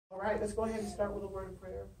right, let's go ahead and start with a word of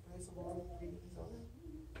prayer. Praise the Lord.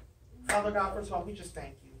 Father God, first of all, we just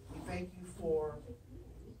thank you. We thank you for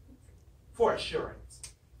assurance.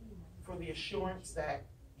 For the assurance that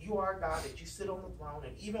you are God, that you sit on the throne,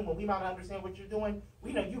 and even when we might not understand what you're doing,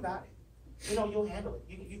 we know you got it. We know you'll handle it.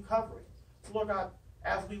 You cover it. So Lord God,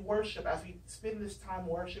 as we worship, as we spend this time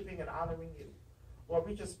worshiping and honoring you, Lord,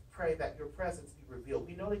 we just pray that your presence be revealed.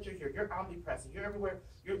 We know that you're here. You're omnipresent. You're everywhere.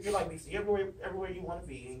 You're like Lisa. You're everywhere you want to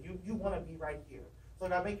be, and you want to be right here. So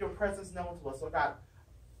God, make your presence known to us. So God,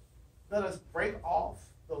 let us break off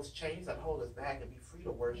those chains that hold us back and be free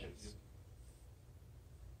to worship you.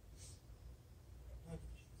 Thank you,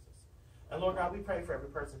 Jesus. And Lord God, we pray for every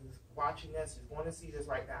person who's watching this, who's going to see this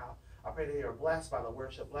right now. I pray that they are blessed by the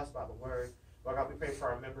worship, blessed by the word. Lord God, we pray for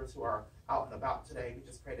our members who are out and about today. We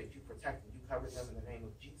just pray that you protect them, you cover them in the name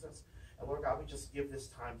of Jesus. And Lord God, we just give this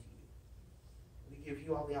time to you. We give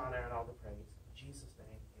you all the honor and all the praise. In Jesus' name,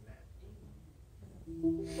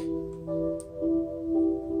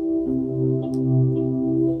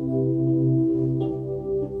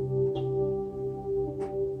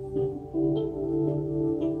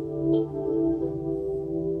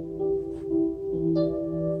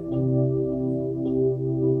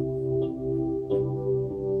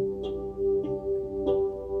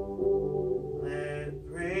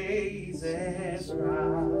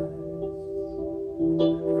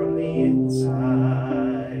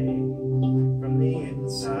 from the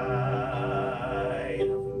inside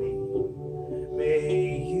of me.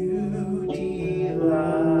 May you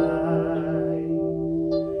delight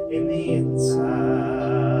in the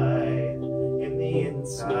inside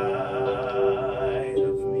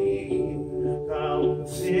of me. Come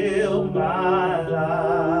fill my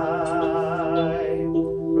life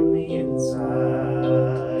from the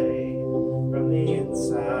inside of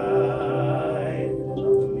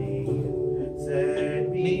me. Set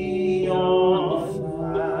me on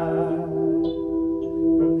fire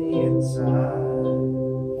from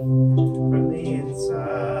the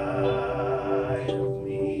inside of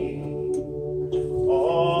me.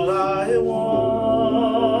 All I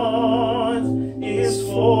want is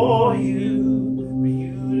for you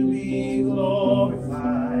to be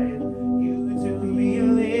glorified, you to be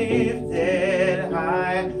lifted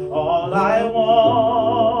high. All I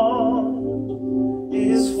want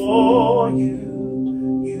is for you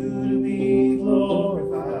to be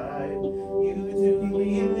glorified, you to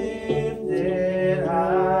be lifted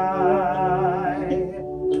high.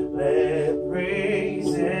 Let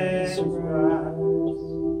praises rise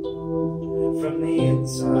from the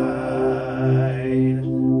inside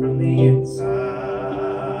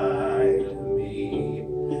of me.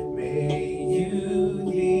 May you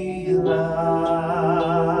delight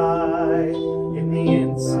in the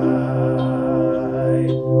inside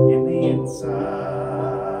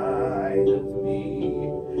of me.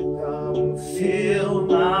 Come fill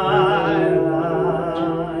my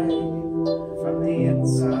life from the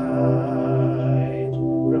inside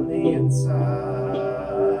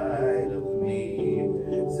of me.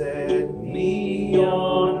 Set me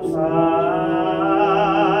on fire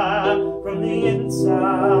from the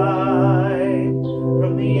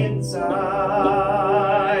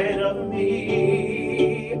inside of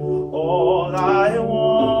me. All I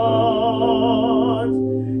want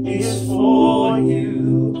is for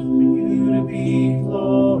you to be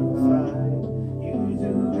glorified, you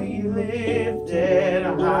to be lifted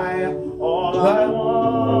high. All I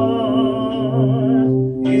want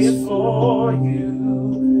is for you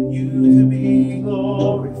to be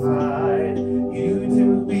glorified, you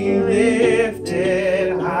to be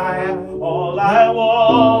lifted high. All I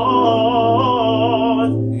want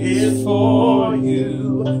is for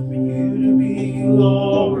you to be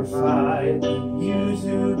glorified, you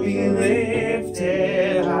to be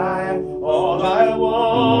lifted high. All I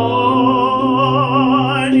want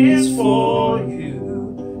is for you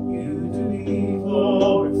to be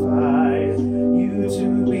glorified, you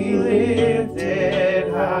to be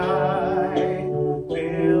lifted high.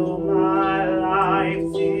 Fill my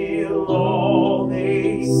life till all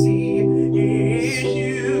they see is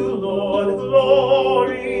you, Lord.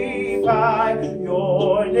 Glorify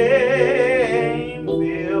your name.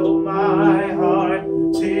 Fill my heart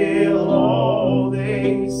till all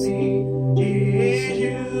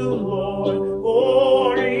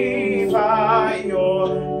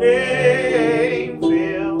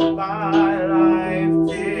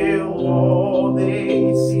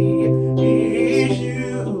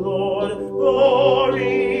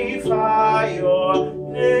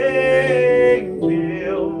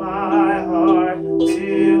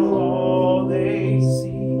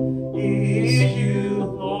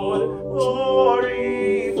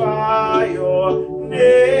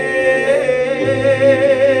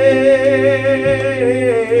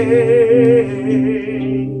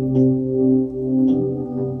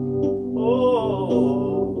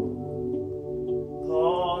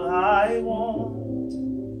I want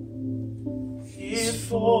is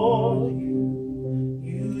for you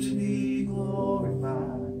to be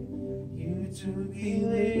glorified, you to be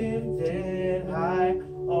lifted high.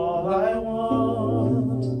 All I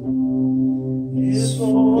want is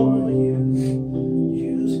for you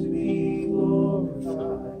to be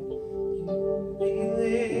glorified, you to be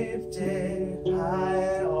lifted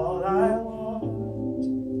high. All I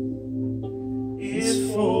want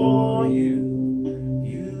is for you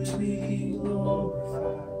to be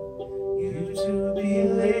glorified, you to be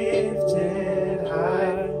lifted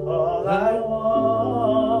high. All I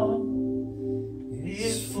want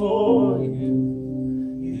is for you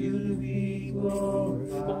to be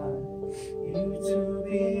glorified, you to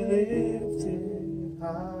be lifted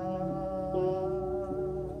high.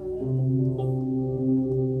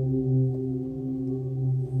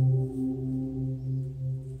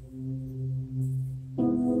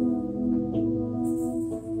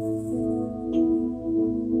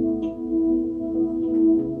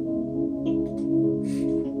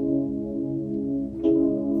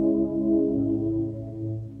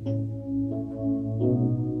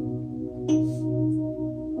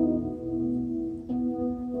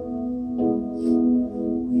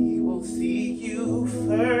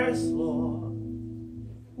 First, Lord,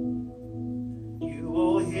 you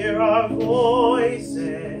will hear our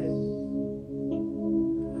voices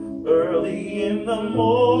early in the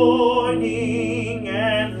morning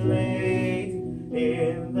and late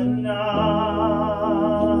in the night.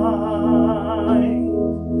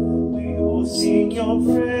 We will sing your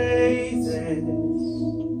praises,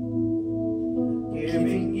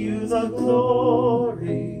 giving you the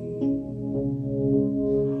glory,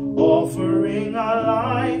 offering our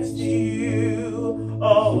lives to you,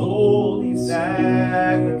 a holy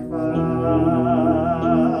sacrifice.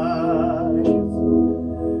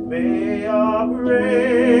 May our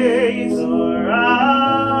praise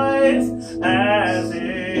arise as incense,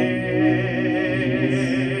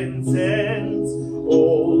 O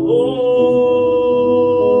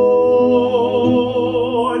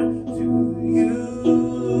Lord, to you.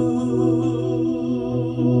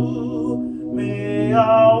 May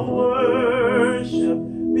our worship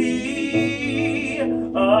be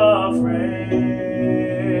a fragrance,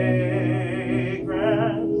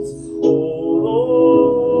 O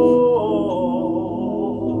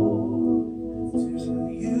Lord, to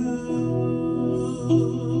you.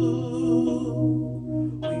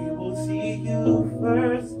 We will see you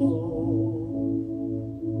first, Lord.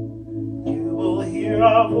 You will hear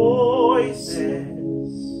our voices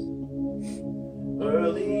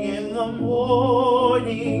early in the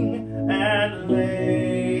morning and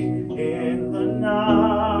late in the night.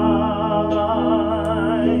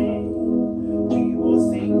 We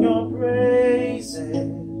will sing your praises,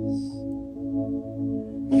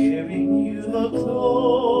 giving you the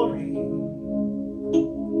glory,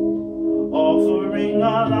 offering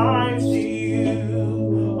our lives to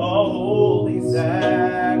you, a holy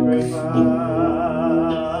sacrifice.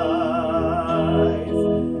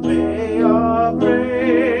 May our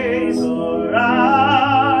praise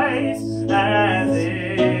arise as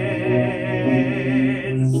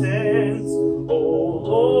incense, O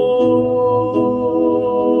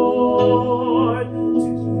Lord,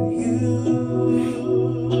 to you.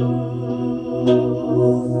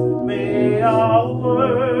 May our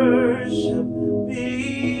worship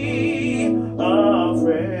be a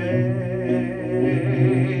fragrance,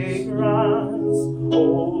 O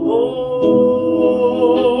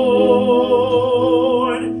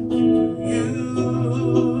Lord, to you.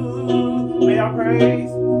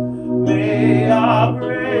 May our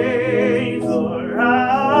praise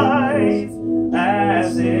arise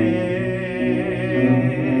as incense,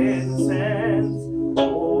 O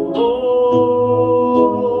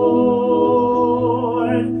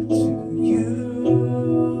Lord, to you.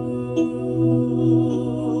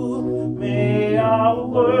 May our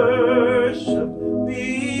worship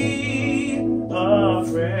be a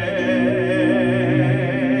fragrance,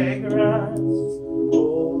 O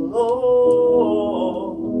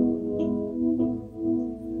Lord,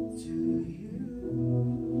 to you.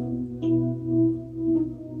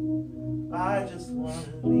 I just want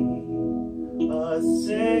to be a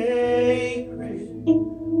sacred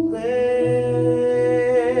place.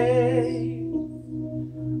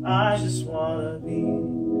 I just want to be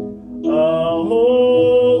a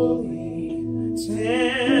holy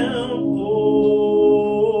temple.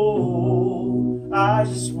 I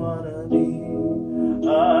just want to be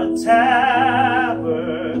a tabernacle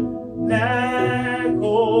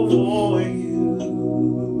for you,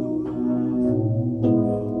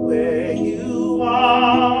 where you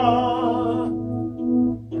are.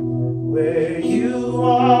 where you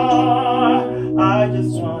are. I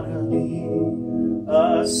just want to be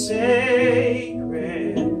a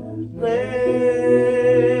sacred place.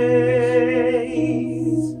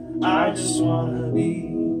 I just want to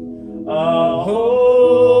be a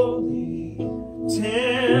holy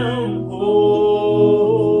temple.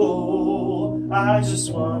 I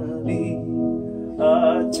just want to be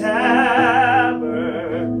a tabernacle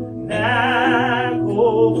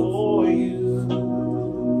for you.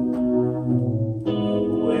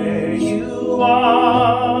 Where you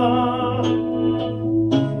are,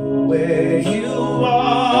 where you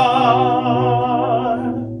are,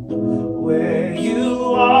 where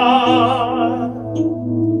you are,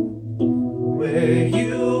 where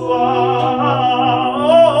you are,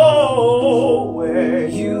 oh, where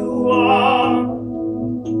you are,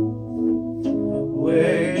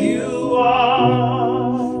 where you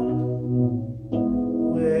are,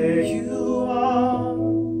 where you are,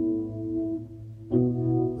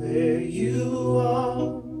 where you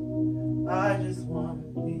are. I just want to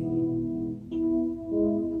be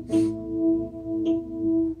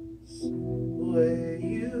where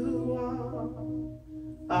you are.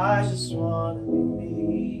 I just want to be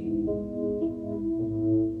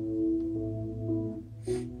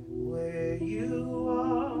where you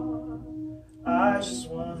are. I just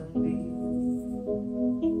want to be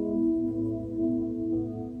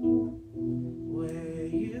where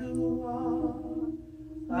you are.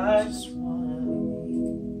 I just want to be,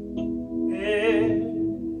 yeah,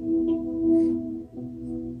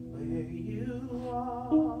 where you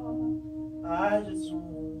are. I just want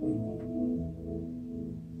to be.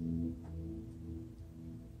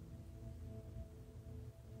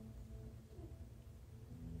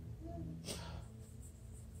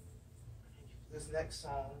 This next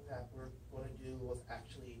song that we're going to do was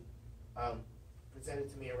actually presented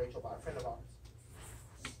to me and Rachel by a friend of ours.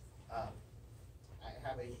 I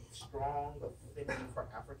have a strong affinity for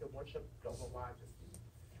African worship. Don't know why, just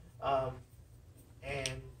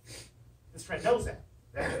and this friend knows that.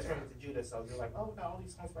 That's his friend with the Judah. So they're like, oh, we got all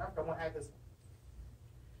these songs for Africa. I want to add this one.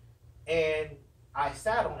 And I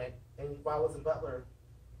sat on it, and while I was in Butler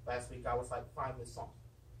last week, I was like, find this song.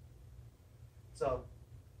 So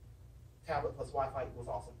tablet plus Wi-Fi was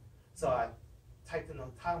awesome. So I typed in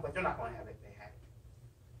the title, but they're not going to have it. They had it.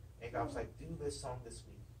 And God was like, do this song this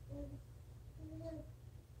week.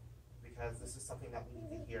 Because this is something that we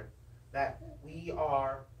need to hear. That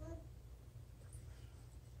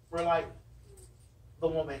we're like the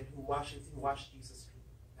woman who washed Jesus' feet.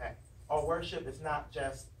 That our worship is not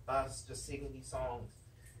just us just singing these songs.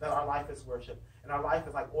 That our life is worship. And our life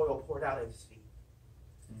is like oil poured out at his feet.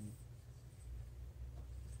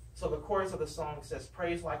 So the chorus of the song says,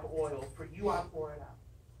 praise like oil, for you I pour it out.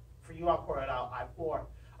 For you I pour it out. I pour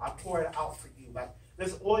it out for you. Like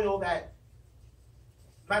this oil that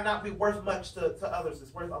might not be worth much to others.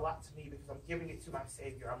 It's worth a lot to me because I'm giving it to my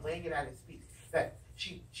Savior. I'm laying it at his feet. That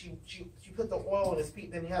she put the oil on his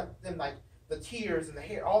feet, then you have like the tears and the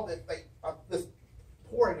hair, all this this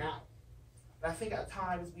pouring out. And I think at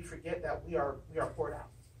times we forget that we are poured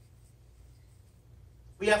out.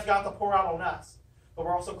 We ask God to pour out on us. But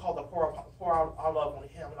we're also called to pour out our love on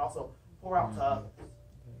him and also pour out to others.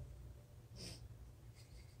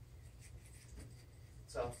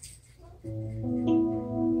 So.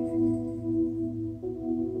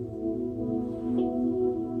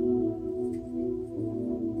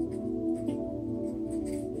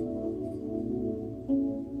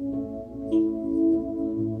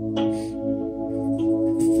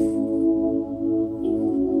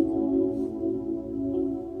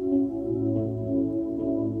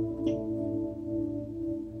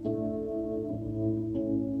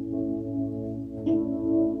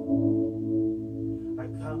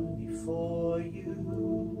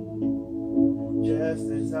 Just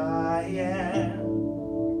as I am,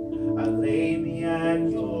 I lay me at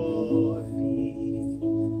your feet.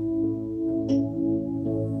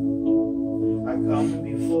 I come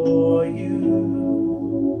before you,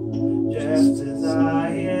 just as I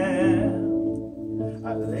am,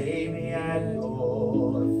 I lay me at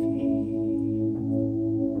your feet.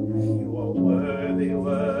 You are worthy,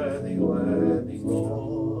 worthy, worthy,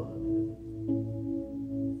 Lord.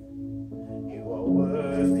 You are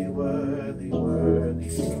worthy, worthy, worthy.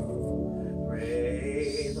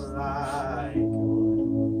 Praise like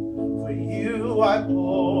oil. For you I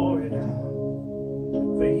pour it out.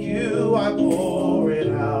 For you I pour it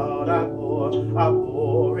out. I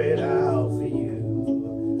pour it out for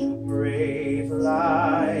you. Praise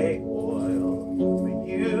like oil. For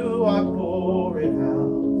you I pour it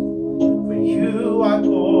out. For you I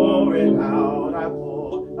pour it out. I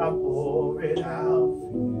pour it out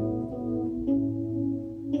for you.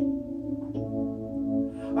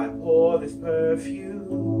 this perfume,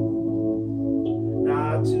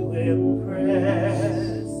 not to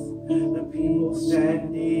impress the people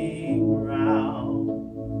standing around.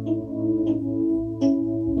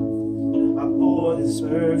 I pour this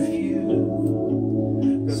perfume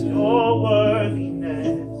because your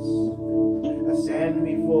worthiness. I stand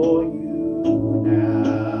before you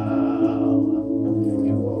now.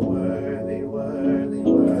 You are worthy, worthy,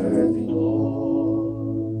 worthy,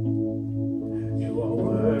 Lord. You are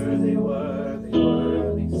worthy, worthy,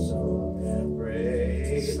 worthy, so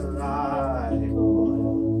praise the light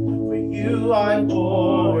oil. For you I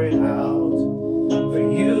pour it out. For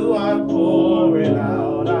you I pour it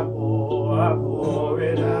out. I pour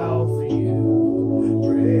it out for you.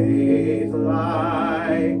 Praise the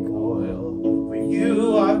light oil. For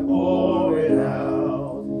you I pour it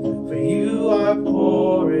out. For you I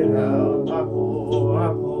pour it out. I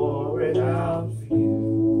pour it out for you.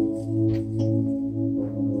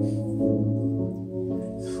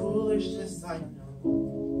 Foolishness I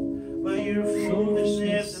know, but your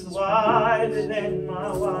foolishness is wiser than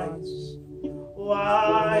my wise.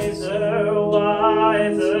 Wiser,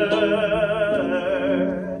 wiser.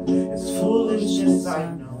 It's foolishness I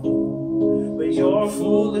know, but your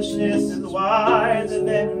foolishness is wiser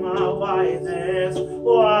than my wisest.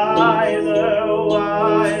 Wiser,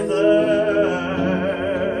 wiser.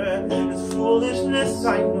 It's foolishness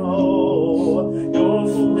I know, your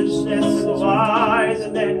foolishness is wiser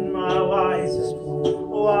than my wisest.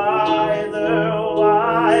 Wiser,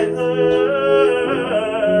 wiser.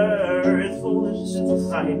 It's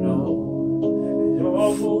foolishness I know,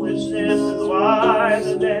 your foolishness is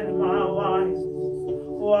wiser than my wisest.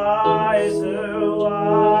 Wiser,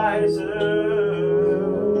 wiser.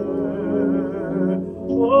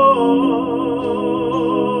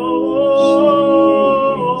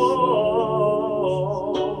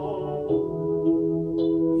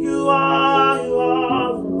 Oh, you are the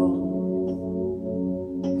Lord.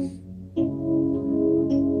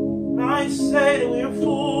 I say that we are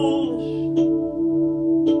foolish.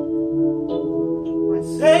 I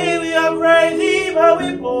say we are crazy, but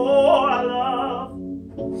we pour our love.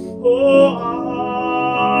 Oh, our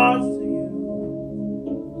hearts to you.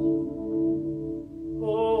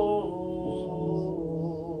 Oh,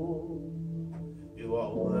 you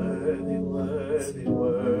are worthy, worthy,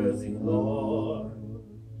 worthy, Lord.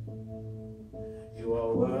 You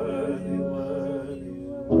are worthy, worthy,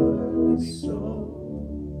 worthy, so.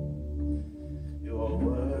 You are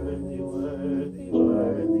worthy, worthy,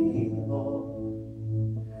 worthy, Lord.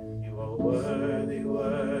 You are worthy,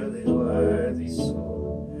 worthy, worthy, so.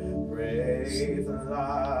 Praise the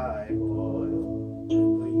light oil.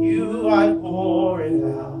 For you I pour it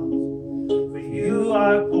out. For you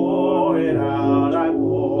I pour it out. I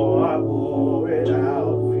pour it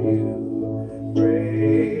out for you.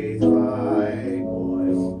 Praise the light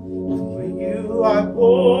oil. For you I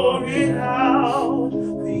pour it out.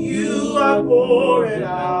 For you I pour it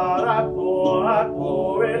out. I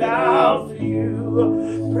pour it out for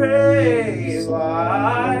you. Praise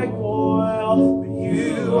like oil. For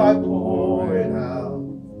you I pour it out.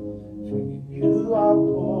 For you I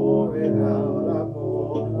pour it out. I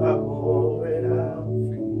pour it out for you.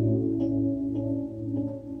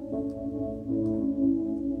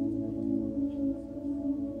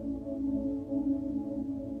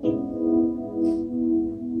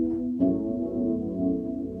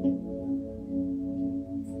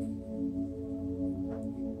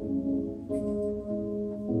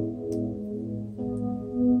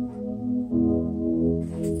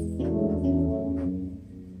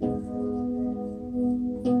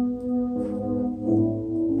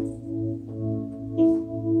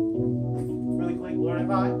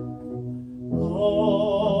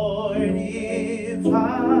 Lord, if I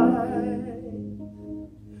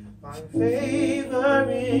find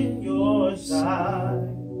favor in your sight,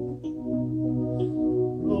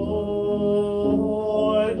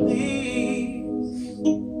 Lord, please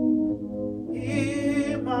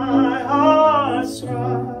hear my heart's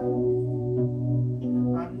cry.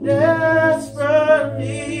 I'm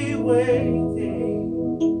desperately waiting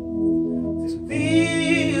to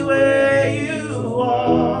be where you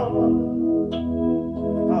are.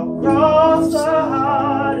 Across the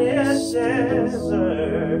hottest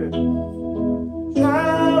desert,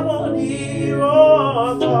 travel near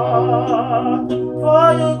or far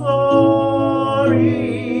for your glory.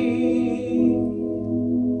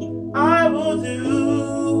 I will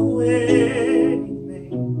do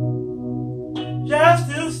anything just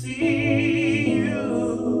to see you,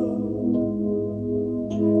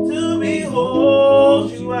 to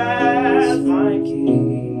behold you as my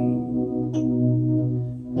King.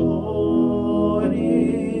 Lord,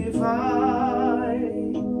 if I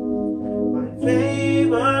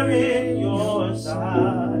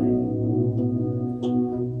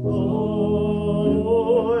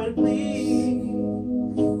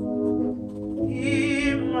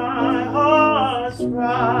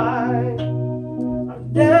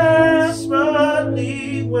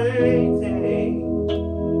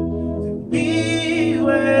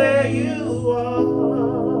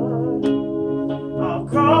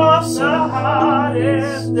across the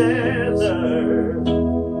hottest desert.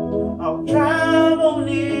 I'll travel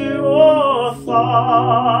near or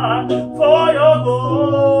far for your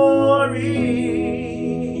glory.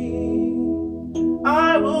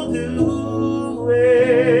 I will do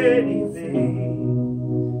anything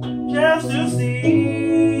just to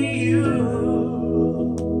see you,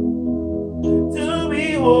 to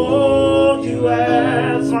behold you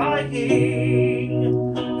as my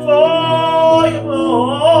King, for your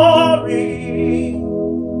glory.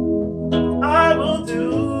 I will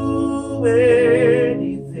do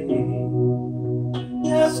anything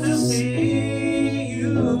just to see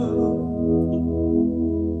you,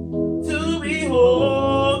 to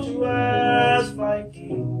behold you as my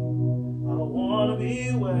King. I want to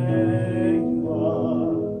be where you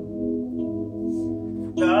are.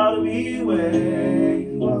 Gotta be where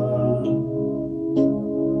you are.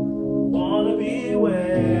 Want to be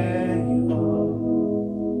where you are.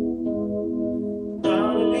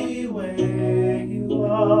 Gotta be where you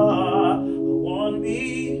are. I want to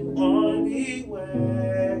be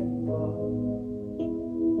where you are.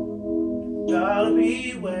 Gotta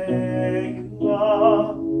be where you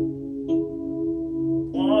are.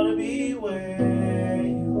 Want to be where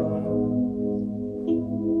you are.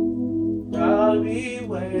 Gotta be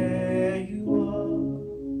where you are.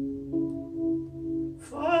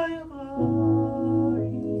 For your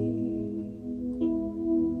glory,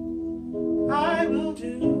 I will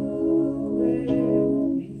do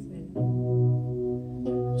anything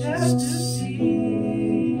just to see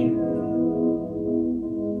you,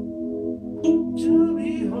 to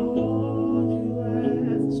behold you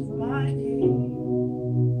as my King,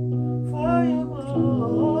 for your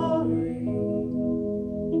glory.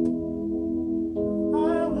 I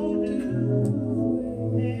will do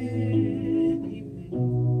anything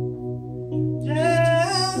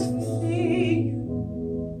just to see you,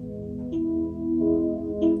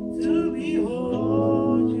 to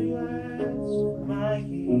behold you as my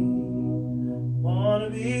King. Want to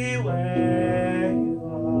be where you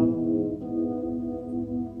are.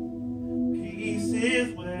 Peace is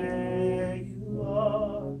where you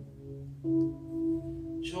are.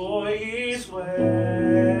 Joy is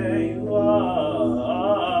where you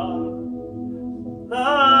are.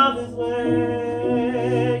 Love is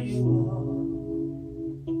where you are.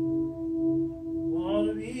 Want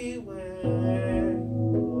to be where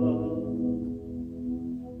you are.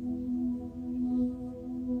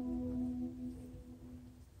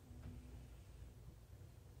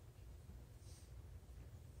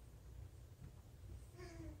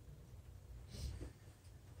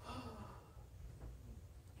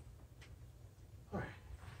 All right.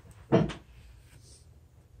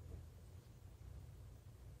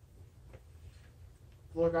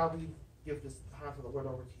 Lord God, we give this time for the word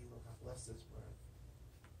over to you. Lord God, bless this word.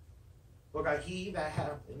 Lord God, he that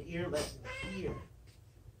hath an ear, let him hear. In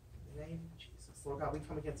the name of Jesus. Lord God, we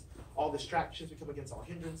come against all distractions. We come against all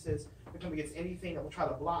hindrances. We come against anything that will try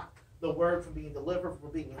to block the word from being delivered,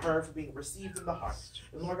 from being heard, from being received in the heart.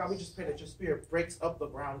 And Lord God, we just pray that your spirit breaks up the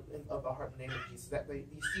ground of the heart in the name of Jesus. That these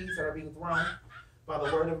seeds that are being thrown by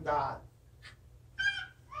the word of God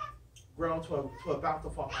grow to a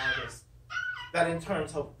bountiful harvest that in turn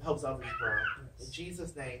helps others grow. In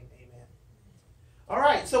Jesus' name, amen. All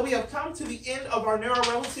right, so we have come to the end of our Narrow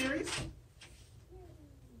Realm series.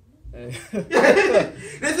 This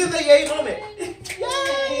is a yay moment.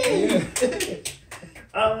 Yay!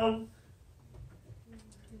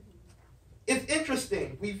 It's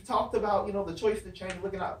interesting. We've talked about, the choice to change.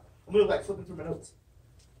 Looking up, I'm really like flipping through my notes.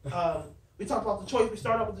 We talked about the choice. We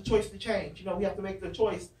started out with the choice to change. We have to make the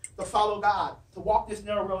choice to follow God, to walk this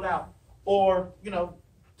narrow road out, or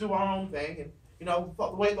do our own thing. And the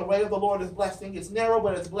way of the Lord is blessing. It's narrow,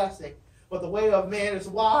 but it's blessing. But the way of man is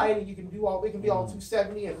wide, and we can be all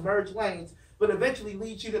 270 and merge lanes, but eventually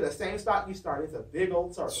leads you to the same spot you started. It's a big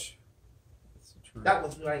old circle. That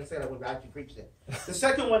was when I said I would actually preach it. The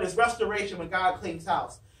second one is restoration, when God cleans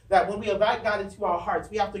house. That when we invite God into our hearts,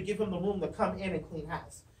 we have to give him the room to come in and clean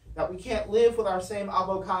house. That we can't live with our same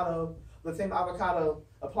avocado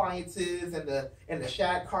appliances and the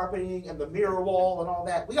shag carpeting and the mirror wall and all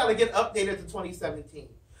that. We got to get updated to 2017.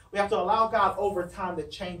 We have to allow God over time to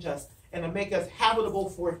change us and to make us habitable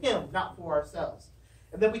for him, not for ourselves.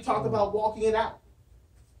 And then we talked about walking it out.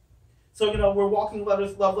 So, we're walking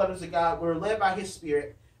love letters to God. We're led by his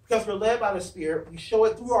spirit. Because we're led by the spirit, we show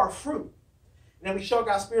it through our fruit. And then we show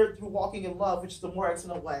God's spirit through walking in love, which is the more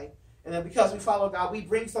excellent way. And then because we follow God, we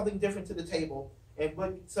bring something different to the table. And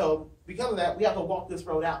so because of that, we have to walk this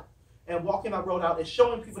road out. And walking our road out is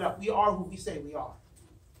showing people that we are who we say we are.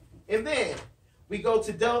 And then we go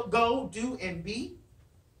to go, do, and be.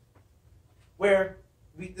 where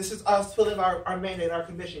this is us filling our mandate, our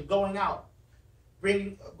commission, going out,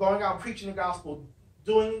 preaching the gospel,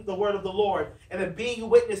 doing the word of the Lord, and then being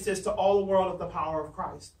witnesses to all the world of the power of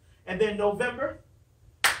Christ. And then November,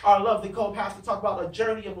 our lovely co-pastor talked about a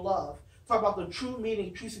journey of love, talk about the true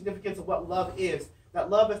meaning, true significance of what love is.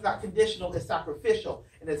 That love is not conditional, it's sacrificial,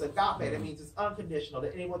 and it's agape. That means it's unconditional,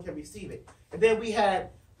 that anyone can receive it. And then we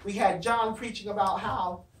had John preaching about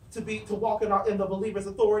how to walk in the believer's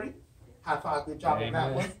authority. High five, good job on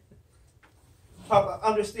that one.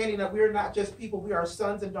 Understanding that we are not just people, we are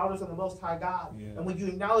sons and daughters of the Most High God. Yeah. And when you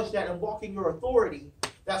acknowledge that and walk in your authority,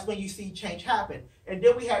 that's when you see change happen. And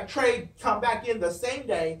then we had Trey come back in the same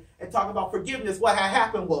day and talk about forgiveness. What had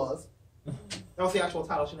happened was, that was the actual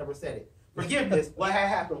title, she never said it. Forgiveness, what had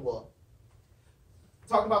happened was.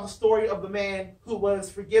 Talking about the story of the man who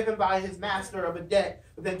was forgiven by his master of a debt,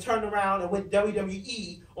 but then turned around and went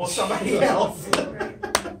WWE on somebody else,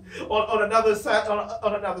 on another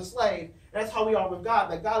slave. That's how we are with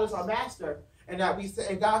God. That God is our master, and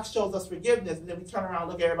God shows us forgiveness, and then we turn around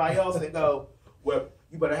and look at everybody else and go, "Well,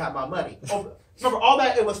 you better have my money." Remember all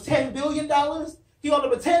that? It was $10 billion. He owed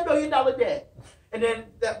him a $10 billion debt, and then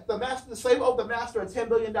the slave owed the master a $10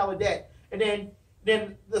 billion debt, and then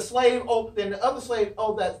the other slave owed that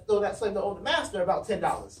slave that owed the master about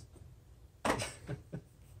 $10.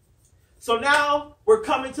 So now we're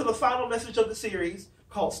coming to the final message of the series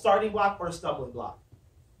called Starting Block or Stumbling Block.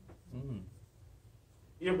 Mm.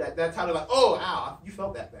 You know that title, like, oh, ow, you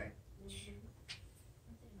felt that thing.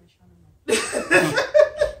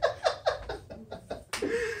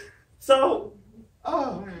 So,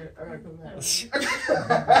 oh man, I gotta come back.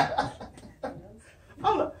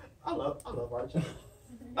 I love Archie.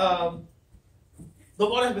 The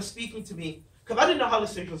Lord has been speaking to me because I didn't know how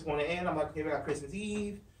this series was going to end. I'm like, okay, we got Christmas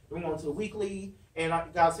Eve. We're going to the weekly, and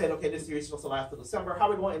God said, okay, this series is supposed to last till December. How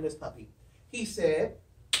are we going to end this puppy? He said,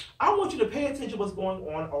 I want you to pay attention to what's going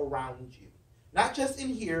on around you, not just in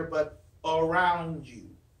here, but around you,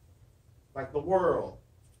 like the world,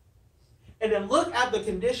 and then look at the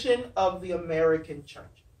condition of the American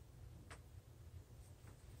church.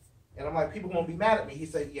 And I'm like, people won't be mad at me. He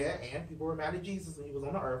said, yeah, and people were mad at Jesus when he was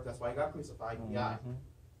on the earth. That's why he got crucified. Mm-hmm. Yeah.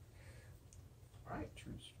 All right.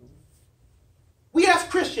 True story. We as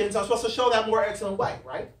Christians are supposed to show that more excellent way,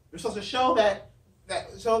 right? We're supposed to show that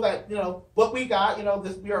what we got,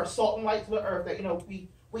 we are salt and light to the earth, that,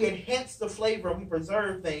 we enhance the flavor, we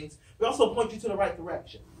preserve things. We also point you to the right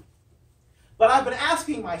direction. But I've been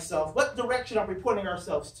asking myself, what direction are we pointing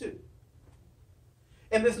ourselves to?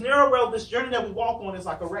 And this narrow road, this journey that we walk on is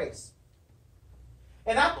like a race.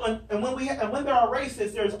 And when there are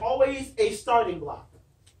races, there's always a starting block.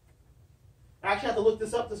 I actually had to look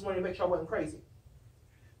this up this morning to make sure I wasn't crazy.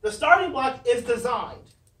 The starting block is designed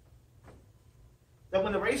that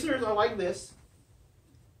when the racers are like this,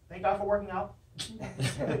 thank God for working out,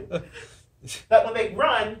 that when they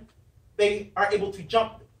run, they are able to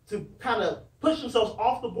jump, to kind of push themselves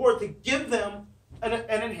off the board to give them an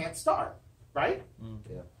enhanced start. Right? Mm,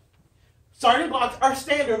 yeah. Starting blocks are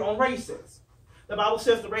standard on races. The Bible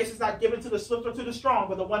says the race is not given to the swift or to the strong,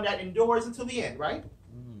 but the one that endures until the end, right?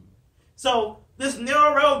 Mm. So this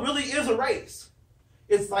narrow road really is a race.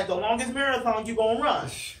 It's like the longest marathon you're going to run.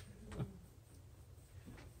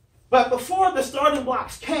 But before the starting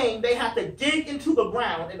blocks came, they had to dig into the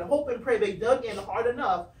ground and hope and pray they dug in hard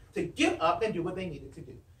enough to get up and do what they needed to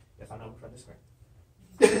do. Yes, I know I'm from the screen.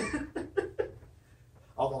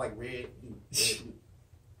 Although like red, blue.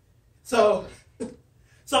 So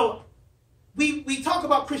we talk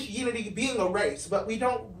about Christianity being a race, but we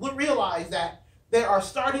don't realize that there are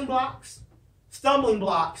starting blocks, stumbling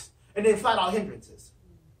blocks, and then flat out hindrances.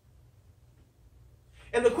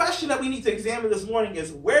 And the question that we need to examine this morning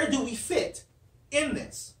is, where do we fit in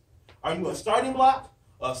this? Are you a starting block,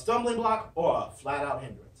 a stumbling block, or a flat out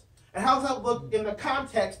hindrance? And how does that look in the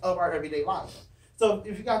context of our everyday life? So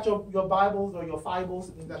if you got your Bibles or your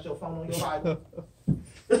Fibles, I think that's your phone on your Bible.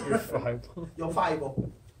 Your Bible. Your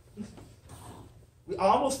Bible. I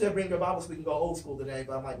almost said bring your Bible so we can go old school today,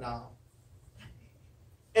 but I'm like, nah.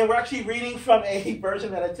 And we're actually reading from a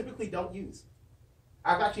version that I typically don't use.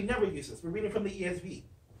 I've actually never used this. We're reading from the ESV.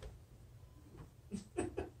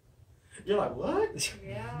 You're like, what?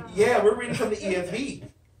 Yeah. Yeah, we're reading from the ESV.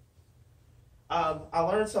 I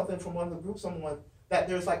learned something from one of the groups, that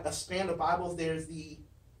there's like a span of Bibles. There's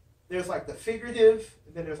like the figurative,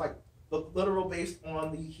 and then there's like the literal based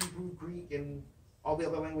on the Hebrew, Greek, and all the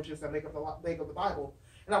other languages that make up the Bible.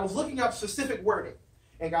 And I was looking up specific wording,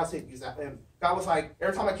 and God said use that. And God was like,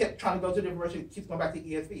 every time I kept trying to go to a different version, it keeps going back to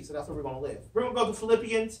ESV. So that's where we're going to live. We're going to go to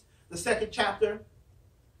Philippians, the 2nd chapter.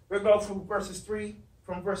 We're going to go from verses 3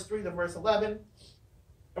 from verse 3 to verse 11.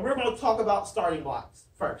 And we're going to talk about starting blocks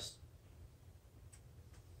first.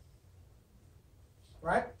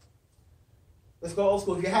 Right? Let's go old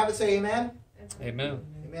school. If you have it, say amen. Amen.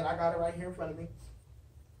 Amen. I got it right here in front of me.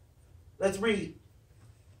 Let's read.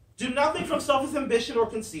 Do nothing from selfish ambition or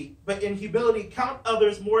conceit, but in humility count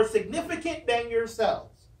others more significant than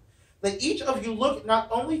yourselves. Let each of you look not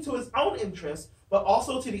only to his own interests, but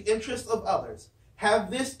also to the interests of others.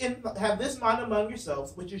 Have this mind among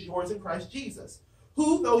yourselves, which is yours in Christ Jesus,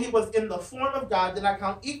 who, though he was in the form of God, did not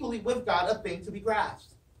count equally with God a thing to be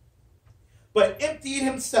grasped, but emptied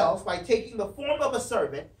himself by taking the form of a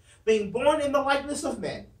servant, being born in the likeness of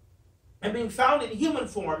men, and being found in human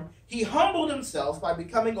form, he humbled himself by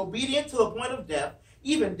becoming obedient to the point of death,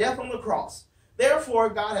 even death on the cross. Therefore,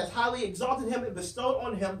 God has highly exalted him and bestowed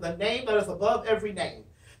on him the name that is above every name,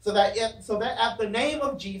 so that at the name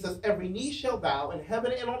of Jesus every knee shall bow in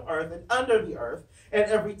heaven and on earth and under the earth, and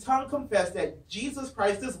every tongue confess that Jesus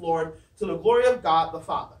Christ is Lord, to the glory of God the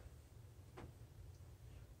Father.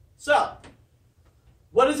 So,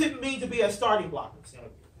 what does it mean to be a starting block?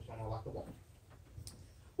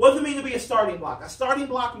 What does it mean to be a starting block? A starting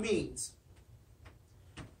block means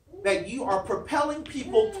that you are propelling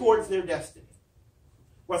people towards their destiny.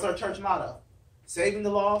 What's our church motto? Saving the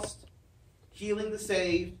lost, healing the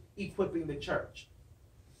saved, equipping the church.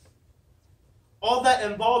 All that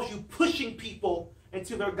involves you pushing people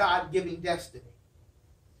into their God-given destiny.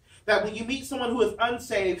 That when you meet someone who is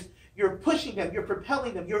unsaved, you're pushing them, you're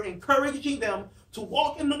propelling them, you're encouraging them to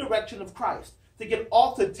walk in the direction of Christ.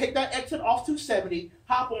 To take that exit off 270,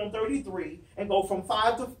 hop on 33, and go from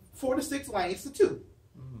 4 to 6 lanes to 2.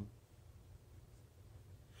 Mm-hmm.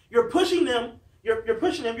 You're pushing them,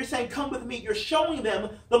 you're saying, come with me. You're showing them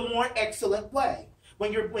the more excellent way.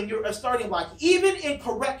 When you're a starting block, even in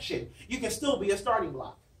correction, you can still be a starting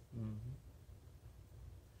block. Mm-hmm.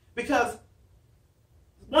 Because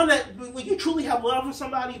when you truly have love for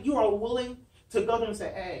somebody, you are willing to go to them and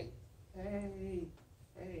say, hey,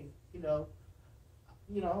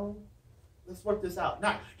 let's work this out.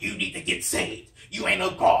 Now, you need to get saved. You ain't no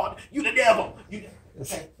God. You the devil.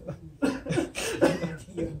 Okay. That's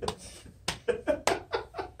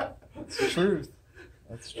the truth.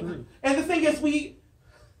 That's true. And the thing is,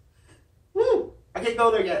 I can't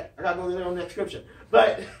go there yet. I got to go there on the next scripture.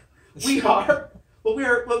 But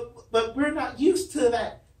we're not used to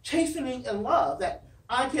that chastening and love, that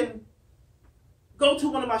I can go to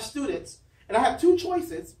one of my students and I have two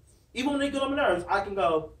choices. Even when they get on my nerves, I can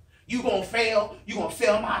go, you gonna fail. You gonna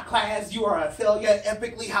fail my class. You are a failure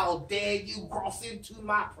epically. How dare you cross into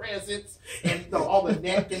my presence? And all the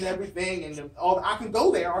neck and everything. And I can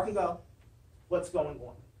go there, or I can go, what's going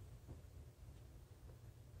on?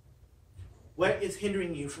 What is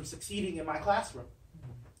hindering you from succeeding in my classroom?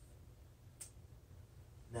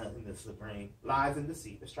 Nothing. This is the brain. Lies and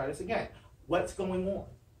deceit. Let's try this again. What's going on?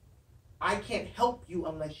 I can't help you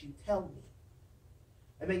unless you tell me.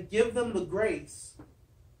 And then give them the grace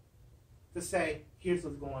to say, here's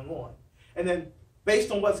what's going on. And then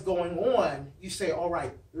based on what's going on, you say, all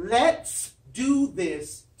right, let's do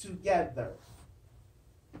this together.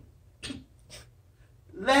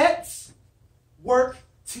 Let's work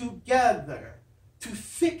together to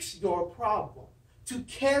fix your problem, to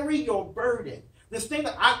carry your burden. This thing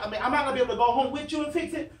that I'm not going to be able to go home with you and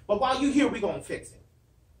fix it, but while you're here, we're going to fix it.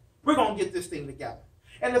 We're going to get this thing together.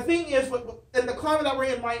 And the thing is, in the climate that we're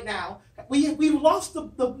in right now, we've lost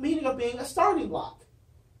the meaning of being a starting block.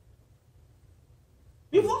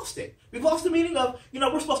 We've lost it. We've lost the meaning of,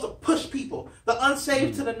 we're supposed to push people, the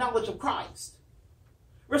unsaved, to the knowledge of Christ.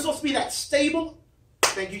 We're supposed to be that stable,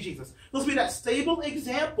 thank you, Jesus. We're supposed to be that stable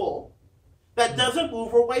example that doesn't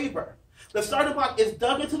move or waver. The starting block is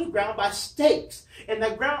dug into the ground by stakes. And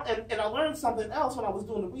the ground, and I learned something else when I was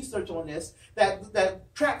doing the research on this,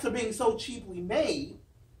 that tracks are being so cheaply made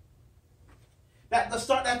that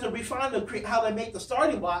they have to refine how they make the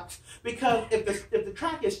starting blocks, because if the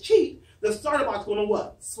track is cheap, the starting block's going to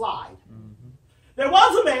what? Slide. Mm-hmm. There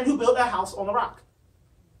was a man who built a house on a rock.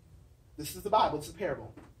 This is the Bible. It's a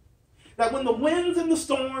parable. That when the winds and the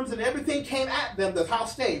storms and everything came at them, the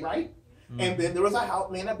house stayed, right? Mm-hmm. And then there was a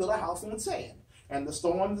man that built a house on sand. And the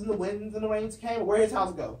storms and the winds and the rains came. Where did his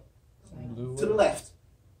house go? To the left.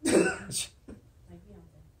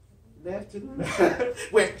 Left to the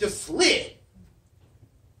left. Where it just slid.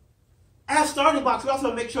 As starting blocks, we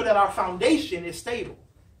also make sure that our foundation is stable.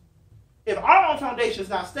 If our own foundation is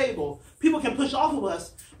not stable, people can push off of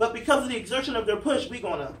us, but because of the exertion of their push, we're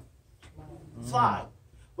going to slide.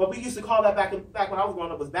 What we used to call that back when I was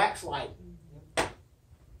growing up was backsliding.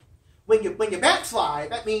 When you backslide,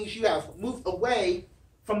 that means you have moved away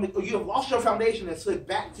you have lost your foundation and slid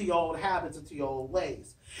back to your old habits and to your old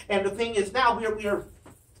ways. And the thing is now we are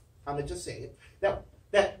I'm gonna just say it,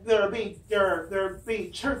 that there are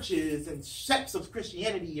being churches and sects of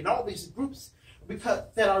Christianity and all these groups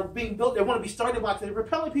that are being built. They want to be starting blocks and they're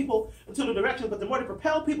propelling people into the direction, but the more they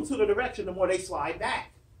propel people to the direction, the more they slide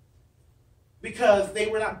back. Because they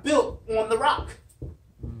were not built on the rock.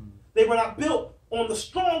 They were not built on the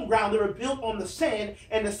strong ground. They were built on the sand,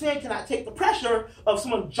 and the sand cannot take the pressure of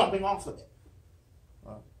someone jumping off of it.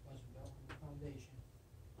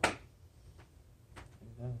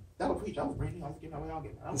 That would preach. I was reading. I was getting my way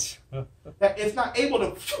on. That it's not able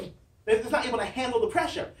to handle the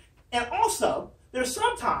pressure. And also, there's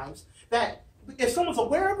sometimes that if someone's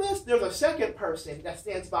aware of this, there's a second person that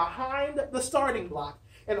stands behind the starting block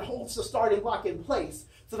and holds the starting block in place,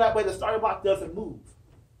 so that way the starting block doesn't move.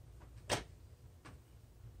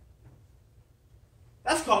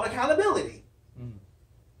 That's called accountability.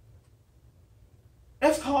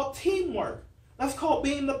 That's called teamwork. That's called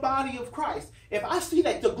being the body of Christ. If I see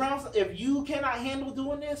that if you cannot handle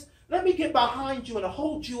doing this, let me get behind you and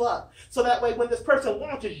hold you up. So that way when this person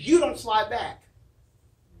launches, you don't slide back.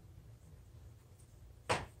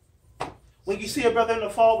 When you see a brother in the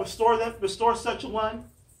fall, restore such a one.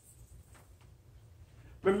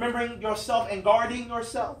 Remembering yourself and guarding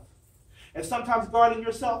yourself. And sometimes guarding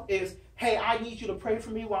yourself is, hey, I need you to pray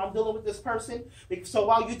for me while I'm dealing with this person. So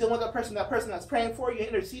while you're dealing with that person that's praying for you,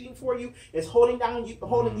 interceding for you, is holding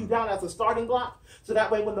you down as a starting block. So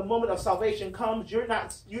that way when the moment of salvation comes, you're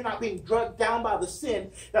not being drugged down by the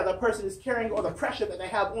sin that the person is carrying or the pressure that they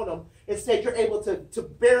have on them. Instead, you're able to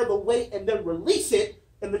bear the weight and then release it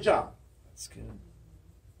in the jump. That's good.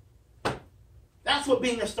 That's what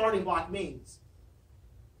being a starting block means.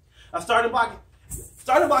 A starting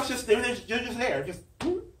block's just there. You're just there. Just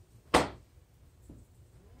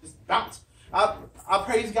bounce. I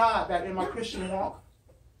praise God that in my Christian walk,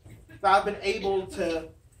 that I've been able to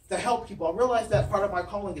help people. I realize that part of my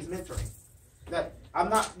calling is mentoring. That I'm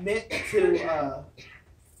not meant to.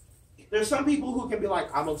 There's some people who can be like,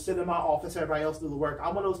 I'm going to sit in my office, everybody else do the work.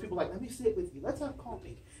 I'm one of those people like, let me sit with you. Let's have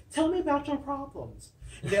coffee. Tell me about your problems.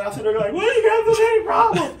 And then I'll sit there like, what do you got so many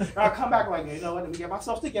problems? And I'll come back like, you know what, let me get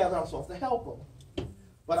myself together. I'm supposed to help them.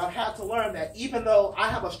 But I've had to learn that even though I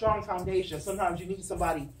have a strong foundation, sometimes you need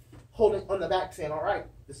somebody holding on the back saying, all right,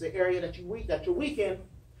 this is the area that you're weak in.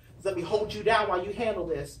 So let me hold you down while you handle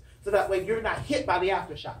this. So that way you're not hit by the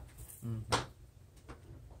aftershock. Mm-hmm.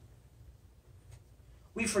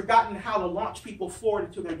 We've forgotten how to launch people forward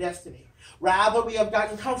into their destiny. Rather, we have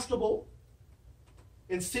gotten comfortable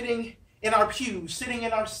in sitting in our pews, sitting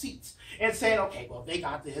in our seats, and saying, okay, well, they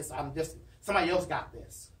got this. Somebody else got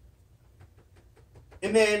this.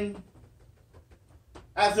 And then,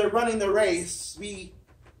 as they're running the race, we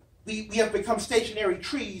have become stationary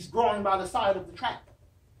trees growing by the side of the track.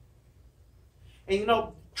 And you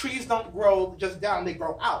know, trees don't grow just down, they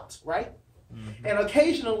grow out, right? Mm-hmm. And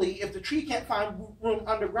occasionally, if the tree can't find room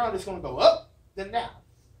underground, it's going to go up, then down.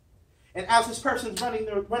 And as this person's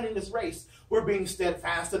running this race, we're being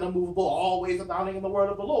steadfast and immovable, always abounding in the word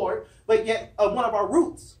of the Lord. But yet, one of our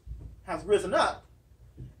roots has risen up,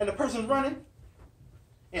 and the person running,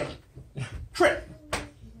 and trip.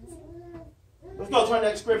 Let's go to our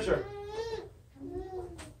next scripture.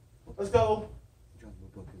 Let's go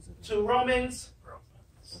to Romans.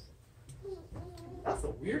 That's a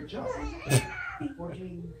weird jump.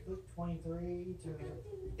 14:23 to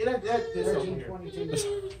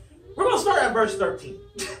 13:22. We're going to start at verse 13.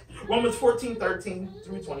 Romans 14:13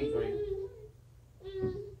 through 23.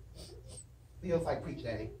 Feels like preach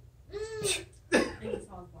daddy.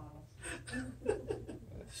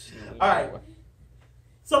 All right.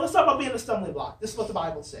 So let's talk about being a stumbling block. This is what the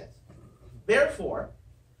Bible says. Therefore,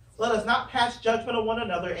 let us not pass judgment on one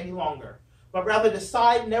another any longer, but rather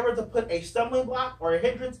decide never to put a stumbling block or a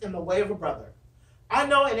hindrance in the way of a brother. I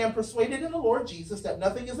know and am persuaded in the Lord Jesus that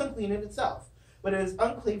nothing is unclean in itself, but it is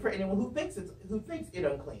unclean for anyone who thinks it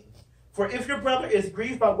unclean. For if your brother is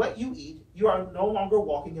grieved by what you eat, you are no longer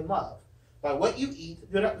walking in love. By what you eat,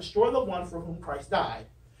 do not destroy the one for whom Christ died.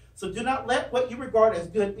 So do not let what you regard as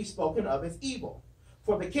good be spoken of as evil.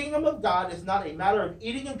 For the kingdom of God is not a matter of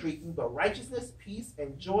eating and drinking, but righteousness, peace,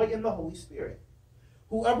 and joy in the Holy Spirit.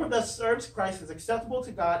 Whoever thus serves Christ is acceptable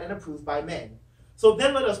to God and approved by men. So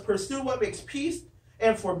then let us pursue what makes peace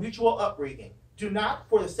and for mutual upbringing. Do not,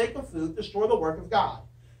 for the sake of food, destroy the work of God.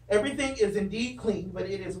 Everything is indeed clean, but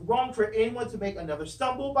it is wrong for anyone to make another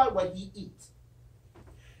stumble by what he eats.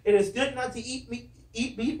 It is good not to eat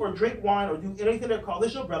meat or drink wine or do anything that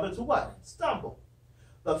causes your brother to what? Stumble.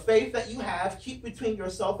 The faith that you have, keep between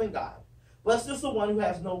yourself and God. Blessed is the one who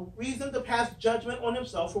has no reason to pass judgment on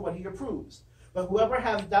himself for what he approves. But whoever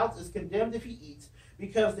has doubts is condemned if he eats,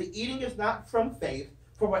 because the eating is not from faith,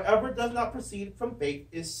 for whatever does not proceed from faith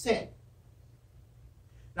is sin.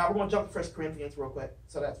 Now we're going to jump to 1 Corinthians real quick.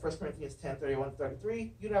 So that's 1 Corinthians 10, 31 to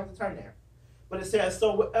 33. You don't have to turn there. But it says,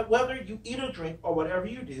 so whether you eat or drink or whatever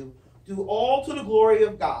you do all to the glory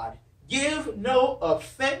of God. Give no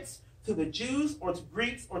offense to the Jews or to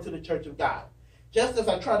Greeks or to the church of God. Just as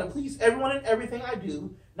I try to please everyone in everything I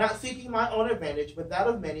do, not seeking my own advantage, but that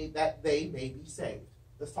of many, that they may be saved.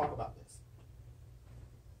 Let's talk about this.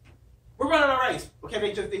 We're running a race.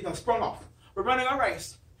 Okay, they sprung off. We're running a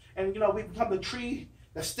race. And, we become the tree,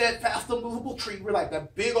 the steadfast, immovable tree. We're like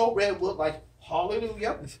that big old redwood, like,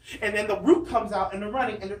 hallelujah. And then the root comes out and they're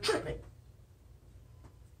running and they're tripping.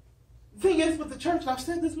 The thing is with the church, and I've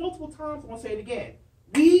said this multiple times, I want to say it again.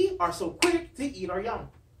 We are so quick to eat our young.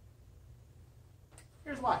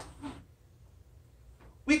 Here's why.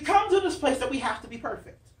 We come to this place that we have to be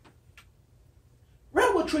perfect.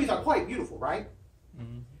 Redwood trees are quite beautiful, right?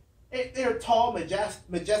 Mm-hmm. They're tall,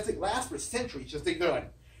 majestic, last for centuries. Just think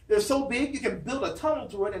they're so big you can build a tunnel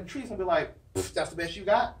through it, and trees will be like, "That's the best you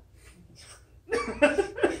got." And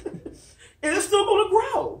it's still going to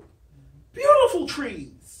grow. Beautiful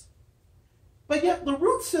trees, but yet the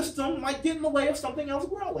root system might get in the way of something else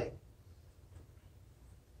growing.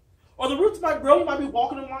 Or the roots might grow, you might be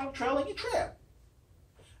walking along the trail and you trip.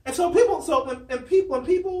 And so people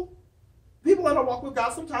that are walking with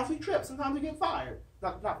God, sometimes we trip, sometimes we get fired.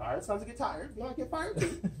 Not fired, sometimes we get tired. You might get fired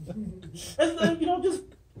too. And then,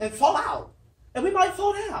 and fall out. And we might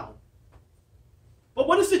fall down. But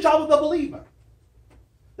what is the job of the believer?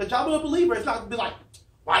 The job of the believer is not to be like,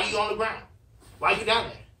 why are you on the ground? Why are you down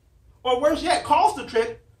there? Or worse yet, cause the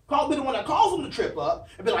trip, be the one that calls them to trip up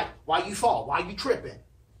and be like, why you fall? Why you tripping?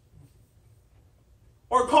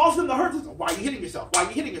 Or cause them to hurt themselves. Why are you hitting yourself? Why are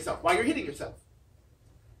you hitting yourself? Why are you hitting yourself?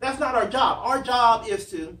 That's not our job. Our job is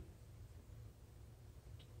to,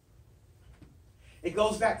 it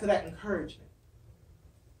goes back to that encouragement.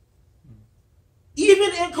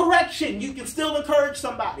 Even in correction, you can still encourage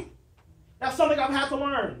somebody. That's something I've had to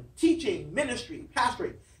learn. Teaching, ministry,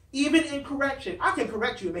 pastoring. Even in correction, I can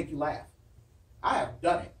correct you and make you laugh. I have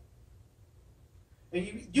done it.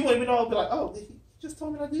 And you won't even know, be like, oh, he just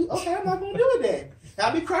told me to do, okay, I'm not going to do it then.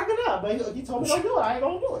 I'll be cracking up, but he told me don't do it. I ain't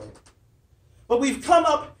going to do it. But we've come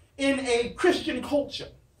up in a Christian culture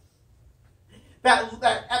that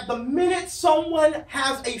at the minute someone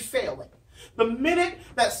has a failing, the minute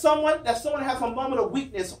that someone has a moment of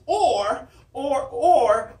weakness, or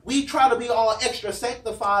we try to be all extra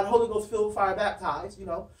sanctified, Holy Ghost filled, fire baptized,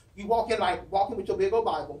 you walking with your big old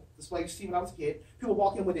Bible. This is what you see when I was a kid. People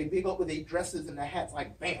walking with their dresses and their hats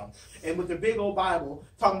like bam, and with their big old Bible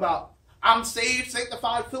talking about, I'm saved,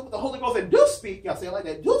 sanctified, filled with the Holy Ghost, and do speak, y'all say it like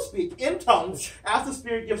that, do speak in tongues as the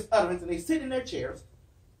Spirit gives utterance, and they sit in their chairs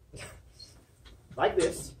like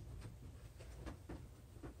this.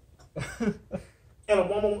 And a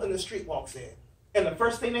woman in the street walks in. And the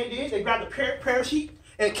first thing they did, they grabbed a prayer sheet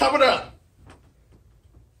and covered up.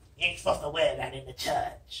 You ain't supposed to wear that in the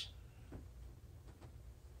church.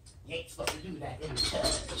 You ain't supposed to do that in the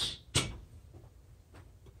church.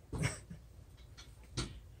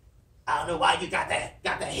 I don't know why you got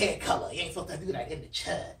that hair color. You ain't supposed to do that in the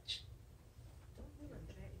church.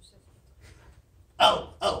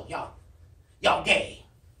 Oh, y'all gay.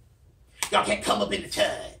 Y'all can't come up in the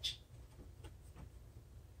church.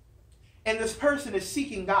 And this person is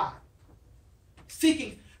seeking God.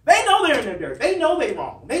 They know they're in their dirt. They know they're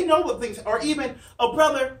wrong. They know what things, or even a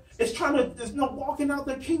brother is walking out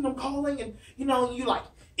their kingdom calling, and you like,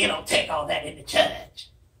 don't take all that in the church.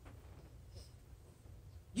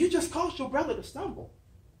 You just caused your brother to stumble.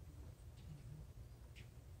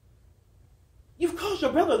 You've caused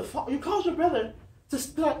your brother to fall. You caused your brother to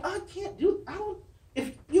be like,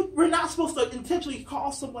 we're not supposed to intentionally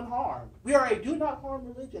cause someone harm. We are a do not harm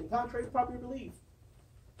religion, contrary to popular belief.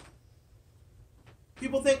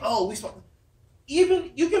 People think,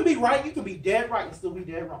 even you can be right, you can be dead right and still be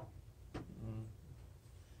dead wrong.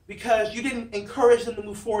 Because you didn't encourage them to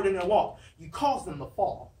move forward in their walk. You caused them to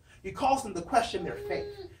fall. You caused them to question their faith.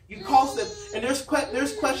 You caused them, and there's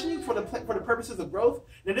questioning for the purposes of growth,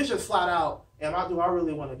 and there's just flat out, do I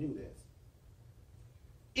really want to do this?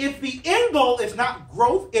 If the end goal is not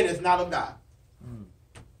growth, it is not of God.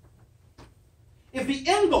 If the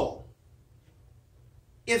end goal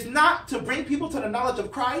is not to bring people to the knowledge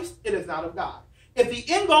of Christ, it is not of God. If the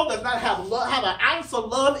end goal does not have an ounce of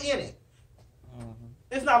love in it,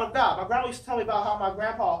 it's not of God. My grandma used to tell me about how my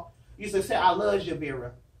grandpa used to say, I love you,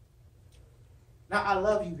 Vera. Not I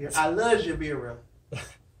love you, Vera. I love you, Vera.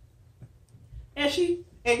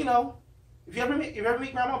 And you know, if you ever meet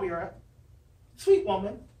Grandma Vera, sweet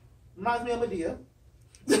woman, reminds me of Medea.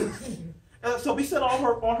 So we sit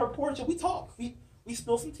on her porch and we talk. We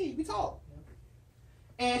spill some tea. We talk.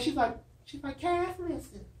 And she's like, Cass,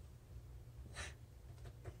 listen.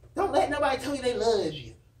 Don't let nobody tell you they love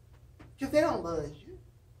you. Because they don't love you.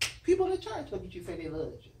 People in the church look at you and say they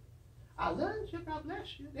love you. I love you, God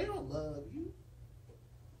bless you. They don't love you.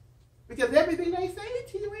 Because everything they say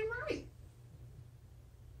to you ain't right.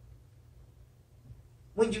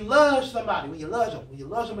 When you love somebody, when you love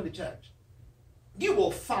them in the church, you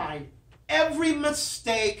will find every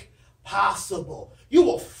mistake possible. You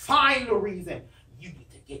will find a reason. You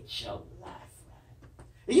need to get your life right.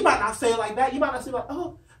 And you might not say it like that. You might not say like,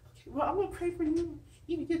 oh, okay, well, I'm going to pray for you.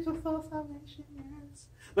 You need to get your soul salvation, yes.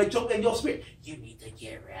 But in your spirit, you need to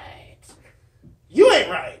get right. You ain't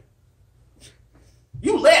right.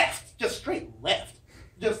 You left. Just straight left.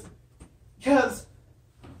 Just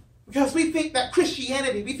because we think that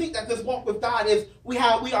Christianity, we think that this walk with God is we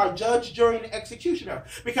are judge, jury, and executioner.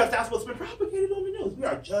 Because that's what's been propagated on the news. We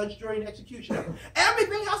are judge, jury, and executioner.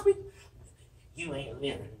 Everything else you ain't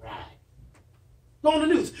living right. Go on the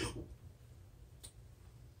news.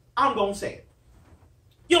 I'm going to say it.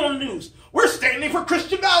 Get on the news. We're standing for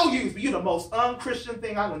Christian values. But you're the most un-Christian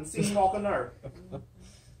thing I've ever seen walking earth.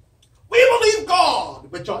 We believe God,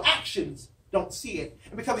 but your actions don't see it.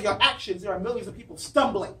 And because of your actions, there are millions of people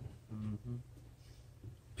stumbling.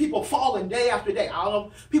 People falling day after day. I don't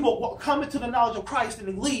know. People come into the knowledge of Christ and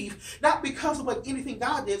then leave, not because of what anything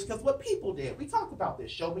God did, it's because of what people did. We talked about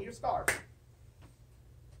this. Show me your scars.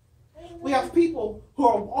 We have people who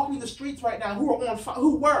are walking the streets right now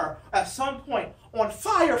who were at some point on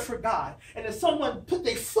fire for God, and then someone put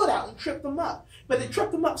their foot out and tripped them up. But they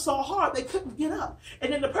tripped them up so hard they couldn't get up.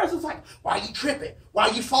 And then the person's like, "Why you tripping? Why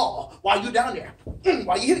you fall? Why you down there?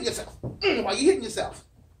 Why you hitting yourself? Why you hitting yourself?"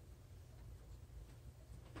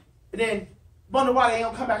 And then wonder why they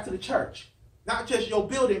don't come back to the church. Not just your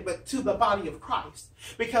building, but to the body of Christ.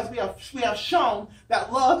 Because we have shown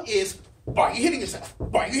that love is, why are you hitting yourself?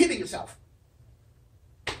 Why are you hitting yourself?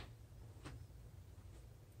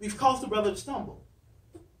 We've caused the brother to stumble.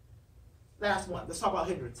 Last one. Let's talk about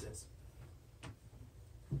hindrances.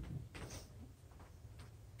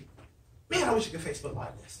 Man, I wish you could Facebook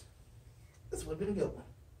Live this. This would have been a good one.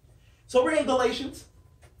 So we're in Galatians.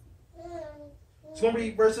 So we're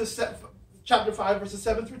going to read chapter 5, verses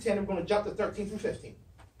 7 through 10. And we're going to jump to 13 through 15.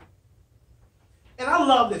 And I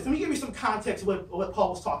love this. Let me give you some context of what Paul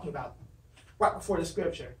was talking about right before the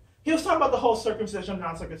scripture. He was talking about the whole circumcision,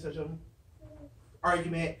 non-circumcision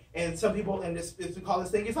argument. And some people, and this we call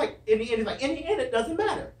this thing, it's like, in the end, it doesn't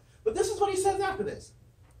matter. But this is what he says after this.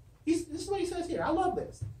 This is what he says here. I love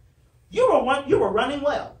this. You were running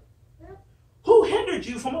well. Who hindered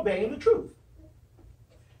you from obeying the truth?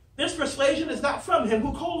 This persuasion is not from him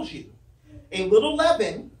who calls you. A little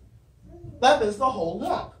leaven leavens the whole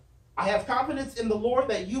lump. I have confidence in the Lord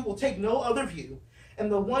that you will take no other view,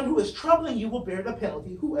 and the one who is troubling you will bear the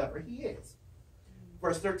penalty, whoever he is.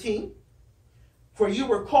 Verse 13. For you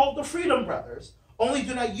were called to freedom, brothers. Only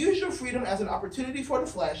do not use your freedom as an opportunity for the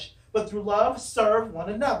flesh, but through love serve one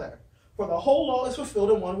another. For the whole law is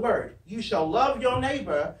fulfilled in one word. You shall love your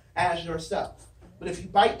neighbor as yourself. But if you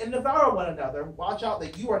bite and devour one another, watch out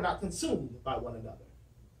that you are not consumed by one another.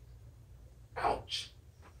 Ouch.